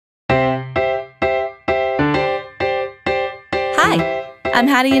Hi, I'm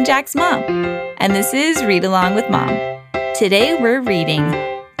Hattie and Jack's mom, and this is Read Along with Mom. Today we're reading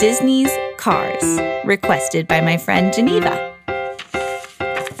Disney's Cars, requested by my friend Geneva.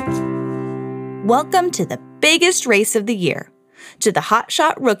 Welcome to the biggest race of the year. To the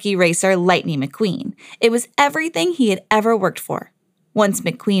hotshot rookie racer Lightning McQueen, it was everything he had ever worked for. Once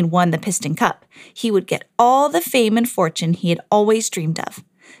McQueen won the Piston Cup, he would get all the fame and fortune he had always dreamed of.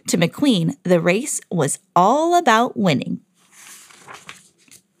 To McQueen, the race was all about winning.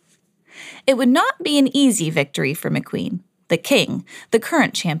 It would not be an easy victory for McQueen. The king, the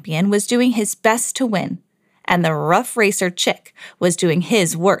current champion, was doing his best to win, and the rough racer Chick was doing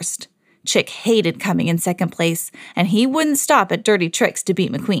his worst. Chick hated coming in second place, and he wouldn't stop at dirty tricks to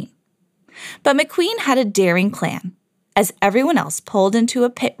beat McQueen. But McQueen had a daring plan. As everyone else pulled into a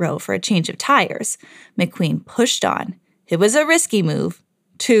pit row for a change of tires, McQueen pushed on. It was a risky move.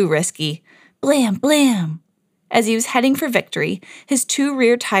 Too risky. Blam, blam. As he was heading for victory, his two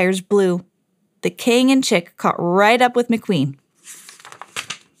rear tires blew. The king and Chick caught right up with McQueen.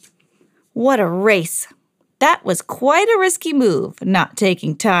 What a race. That was quite a risky move, not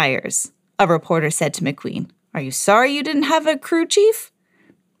taking tires, a reporter said to McQueen. Are you sorry you didn't have a crew chief?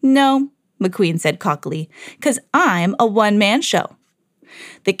 No, McQueen said cockily, 'cause I'm a one-man show.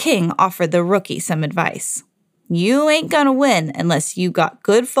 The king offered the rookie some advice. You ain't gonna win unless you got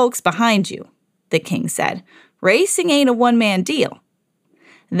good folks behind you, the king said. Racing ain't a one-man deal.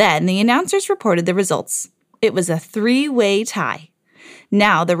 Then the announcers reported the results. It was a three-way tie.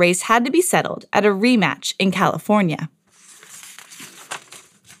 Now the race had to be settled at a rematch in California.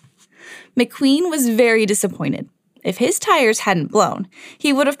 McQueen was very disappointed. If his tires hadn't blown,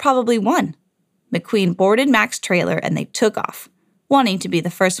 he would have probably won. McQueen boarded Mac's trailer and they took off. Wanting to be the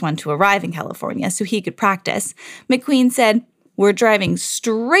first one to arrive in California so he could practice, McQueen said, "We're driving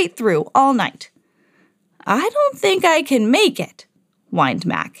straight through all night." "I don't think I can make it," whined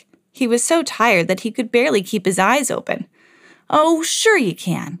Mac. He was so tired that he could barely keep his eyes open. "Oh, sure you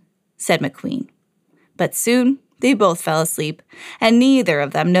can," said McQueen. But soon they both fell asleep, and neither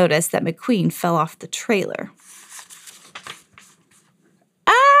of them noticed that McQueen fell off the trailer.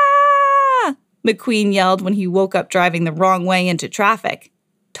 "Ah!" McQueen yelled when he woke up driving the wrong way into traffic.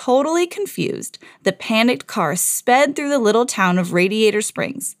 Totally confused, the panicked car sped through the little town of Radiator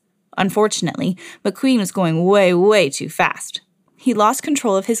Springs. Unfortunately, McQueen was going way too fast. He lost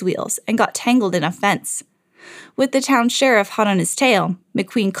control of his wheels and got tangled in a fence. With the town sheriff hot on his tail,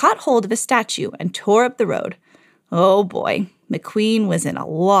 McQueen caught hold of a statue and tore up the road. Oh boy, McQueen was in a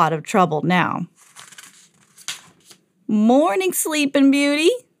lot of trouble now. "Morning, Sleepin' Beauty,"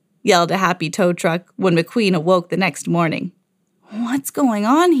 yelled a happy tow truck when McQueen awoke the next morning. "What's going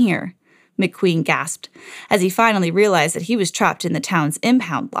on here?" McQueen gasped as he finally realized that he was trapped in the town's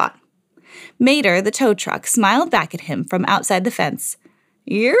impound lot. Mater, the tow truck, smiled back at him from outside the fence.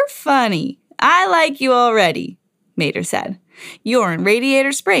 "You're funny. I like you already," Mater said. "You're in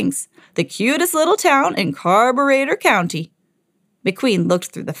Radiator Springs, the cutest little town in Carburetor County." McQueen looked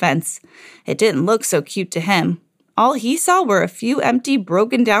through the fence. It didn't look so cute to him. All he saw were a few empty,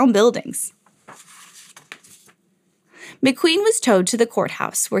 broken-down buildings. McQueen was towed to the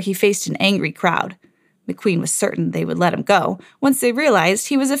courthouse, where he faced an angry crowd. McQueen was certain they would let him go once they realized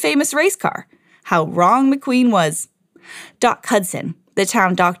he was a famous race car. How wrong McQueen was. Doc Hudson, the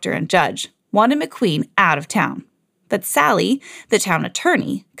town doctor and judge, wanted McQueen out of town. But Sally, the town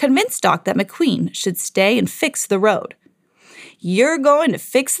attorney, convinced Doc that McQueen should stay and fix the road. "You're going to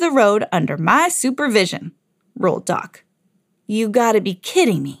fix the road under my supervision," ruled Doc. "You gotta be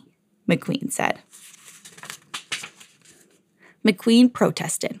kidding me," McQueen said. McQueen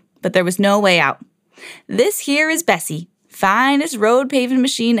protested, but there was no way out. "This here is Bessie, finest road paving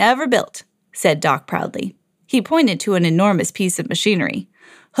machine ever built," said Doc proudly. He pointed to an enormous piece of machinery.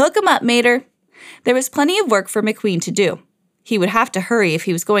 "Hook 'em up, Mater." There was plenty of work for McQueen to do. He would have to hurry if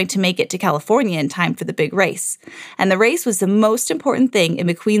he was going to make it to California in time for the big race, and the race was the most important thing in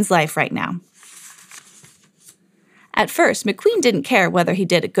McQueen's life right now. At first, McQueen didn't care whether he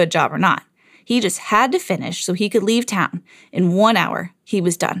did a good job or not. He just had to finish so he could leave town. In 1 hour, he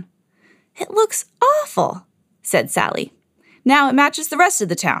was done. "It looks awful," said Sally. "Now it matches the rest of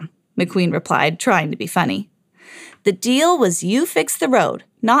the town," McQueen replied, trying to be funny. "The deal was you fix the road,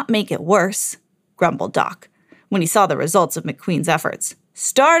 not make it worse," grumbled Doc, when he saw the results of McQueen's efforts.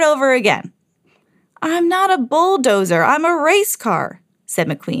 "Start over again." "I'm not a bulldozer, I'm a race car," said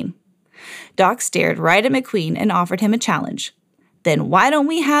McQueen. Doc stared right at McQueen and offered him a challenge. "Then why don't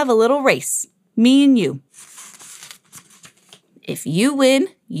we have a little race? Me and you. If you win,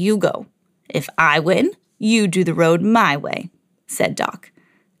 you go. If I win, you do the road my way," said Doc.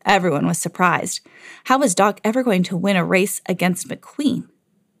 Everyone was surprised. How was Doc ever going to win a race against McQueen?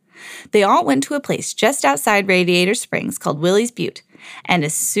 They all went to a place just outside Radiator Springs called Willie's Butte, and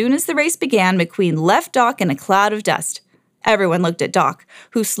as soon as the race began, McQueen left Doc in a cloud of dust. Everyone looked at Doc,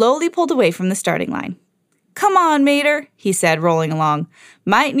 who slowly pulled away from the starting line. "Come on, Mater," he said, rolling along.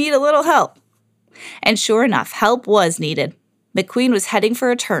 "Might need a little help." And sure enough, help was needed. McQueen was heading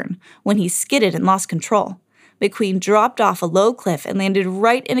for a turn when he skidded and lost control. McQueen dropped off a low cliff and landed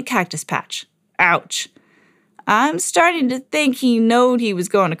right in a cactus patch. Ouch. "I'm starting to think he knowed he was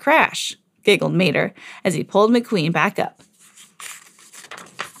going to crash," giggled Mater as he pulled McQueen back up.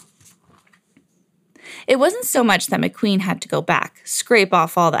 It wasn't so much that McQueen had to go back, scrape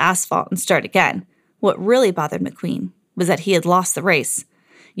off all the asphalt, and start again. What really bothered McQueen was that he had lost the race.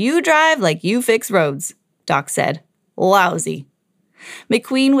 "You drive like you fix roads," Doc said. "Lousy."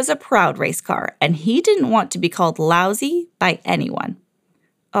 McQueen was a proud race car, and he didn't want to be called lousy by anyone.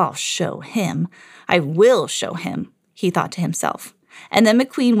 "I'll show him. I will show him," he thought to himself. And then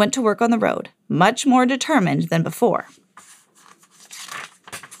McQueen went to work on the road, much more determined than before.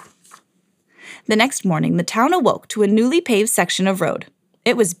 The next morning, the town awoke to a newly paved section of road.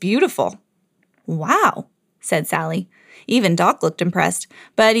 It was beautiful. "Wow," said Sally. Even Doc looked impressed,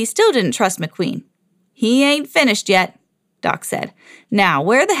 but he still didn't trust McQueen. "He ain't finished yet," Doc said. "Now,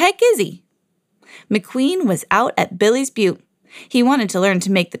 where the heck is he?" McQueen was out at Billy's Butte. He wanted to learn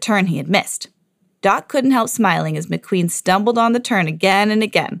to make the turn he had missed. Doc couldn't help smiling as McQueen stumbled on the turn again and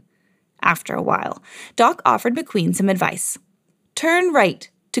again. After a while, Doc offered McQueen some advice. "Turn right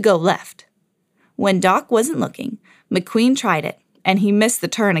to go left." When Doc wasn't looking, McQueen tried it, and he missed the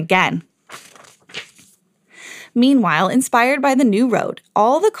turn again. Meanwhile, inspired by the new road,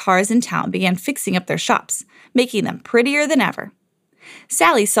 all the cars in town began fixing up their shops, making them prettier than ever.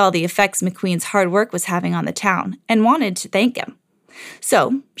 Sally saw the effects McQueen's hard work was having on the town and wanted to thank him.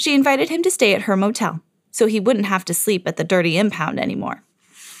 So she invited him to stay at her motel, so he wouldn't have to sleep at the dirty impound anymore.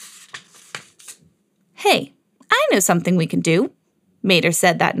 "Hey, I know something we can do," Mater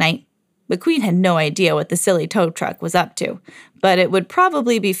said that night. McQueen had no idea what the silly tow truck was up to, but it would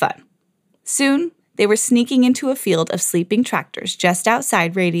probably be fun. Soon, they were sneaking into a field of sleeping tractors just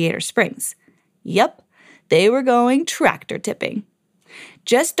outside Radiator Springs. Yup, they were going tractor tipping.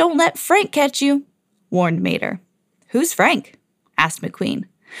 "Just don't let Frank catch you," warned Mater. "Who's Frank?" asked McQueen.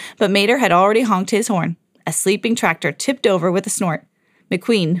 But Mater had already honked his horn. A sleeping tractor tipped over with a snort.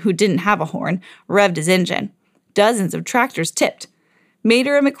 McQueen, who didn't have a horn, revved his engine. Dozens of tractors tipped.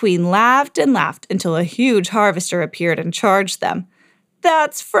 Mater and McQueen laughed and laughed until a huge harvester appeared and charged them.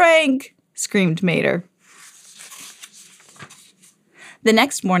 "That's Frank!" screamed Mater. The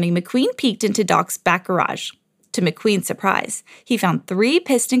next morning, McQueen peeked into Doc's back garage. To McQueen's surprise, he found 3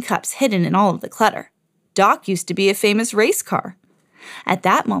 piston cups hidden in all of the clutter. Doc used to be a famous race car. At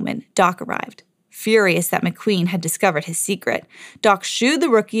that moment, Doc arrived. Furious that McQueen had discovered his secret, Doc shooed the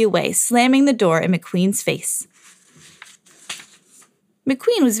rookie away, slamming the door in McQueen's face.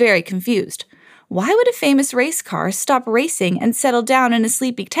 McQueen was very confused. Why would a famous race car stop racing and settle down in a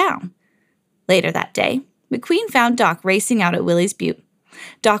sleepy town? Later that day, McQueen found Doc racing out at Willie's Butte.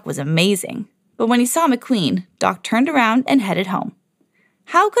 Doc was amazing, but when he saw McQueen, Doc turned around and headed home.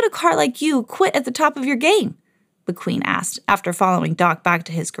 "How could a car like you quit at the top of your game?" McQueen asked after following Doc back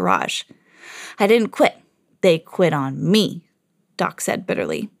to his garage. "I didn't quit. They quit on me," Doc said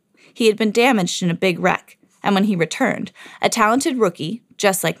bitterly. He had been damaged in a big wreck, and when he returned, a talented rookie,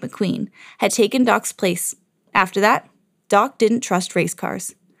 just like McQueen, had taken Doc's place. After that, Doc didn't trust race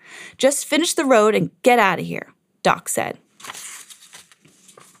cars. "Just finish the road and get out of here," Doc said.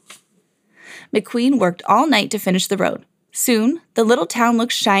 McQueen worked all night to finish the road. Soon, the little town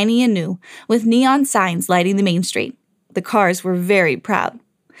looked shiny and new, with neon signs lighting the main street. The cars were very proud.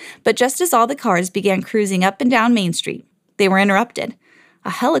 But just as all the cars began cruising up and down Main Street, they were interrupted. A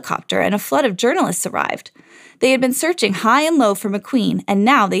helicopter and a flood of journalists arrived. They had been searching high and low for McQueen, and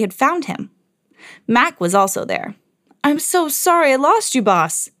now they had found him. Mac was also there. "I'm so sorry I lost you,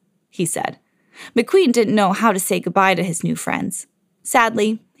 boss," he said. McQueen didn't know how to say goodbye to his new friends.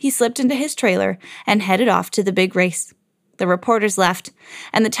 Sadly, he slipped into his trailer and headed off to the big race. The reporters left,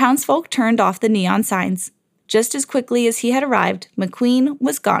 and the townsfolk turned off the neon signs. Just as quickly as he had arrived, McQueen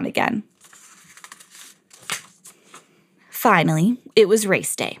was gone again. Finally, it was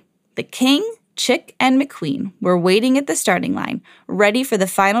race day. The King, Chick, and McQueen were waiting at the starting line, ready for the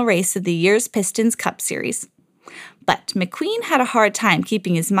final race of the year's Pistons Cup Series. But McQueen had a hard time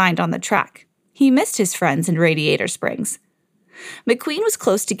keeping his mind on the track. He missed his friends in Radiator Springs. McQueen was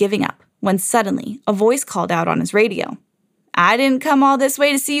close to giving up when suddenly a voice called out on his radio. "I didn't come all this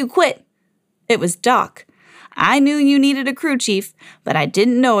way to see you quit." It was Doc. I knew you needed a crew chief, but I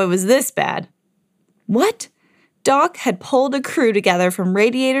didn't know it was this bad." What? Doc had pulled a crew together from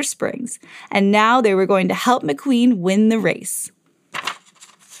Radiator Springs, and now they were going to help McQueen win the race.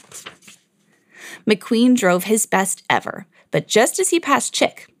 McQueen drove his best ever, but just as he passed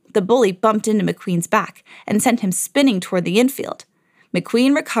Chick, the bully bumped into McQueen's back and sent him spinning toward the infield.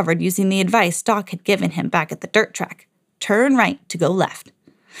 McQueen recovered using the advice Doc had given him back at the dirt track. Turn right to go left.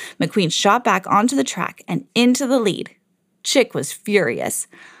 McQueen shot back onto the track and into the lead. Chick was furious.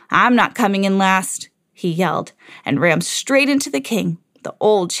 "I'm not coming in last," he yelled, and rammed straight into the king. The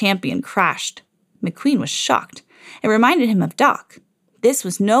old champion crashed. McQueen was shocked. It reminded him of Doc. This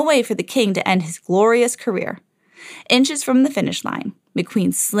was no way for the king to end his glorious career. Inches from the finish line,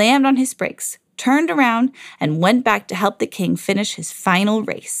 McQueen slammed on his brakes, turned around, and went back to help the king finish his final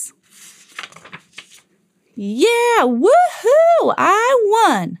race. "Yeah, woohoo! I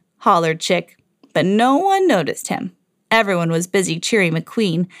won!" hollered Chick, but no one noticed him. Everyone was busy cheering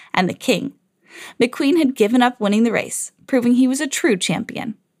McQueen and the king. McQueen had given up winning the race, proving he was a true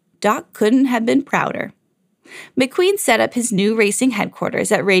champion. Doc couldn't have been prouder. McQueen set up his new racing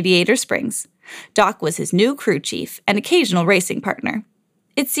headquarters at Radiator Springs. Doc was his new crew chief and occasional racing partner.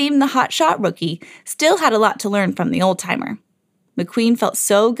 It seemed the hotshot rookie still had a lot to learn from the old-timer. McQueen felt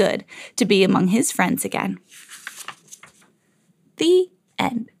so good to be among his friends again. The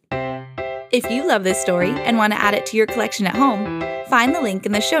end. If you love this story and want to add it to your collection at home, find the link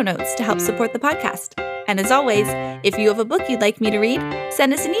in the show notes to help support the podcast. And as always, if you have a book you'd like me to read,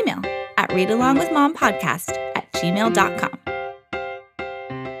 send us an email at readalongwithmompodcast@gmail.com.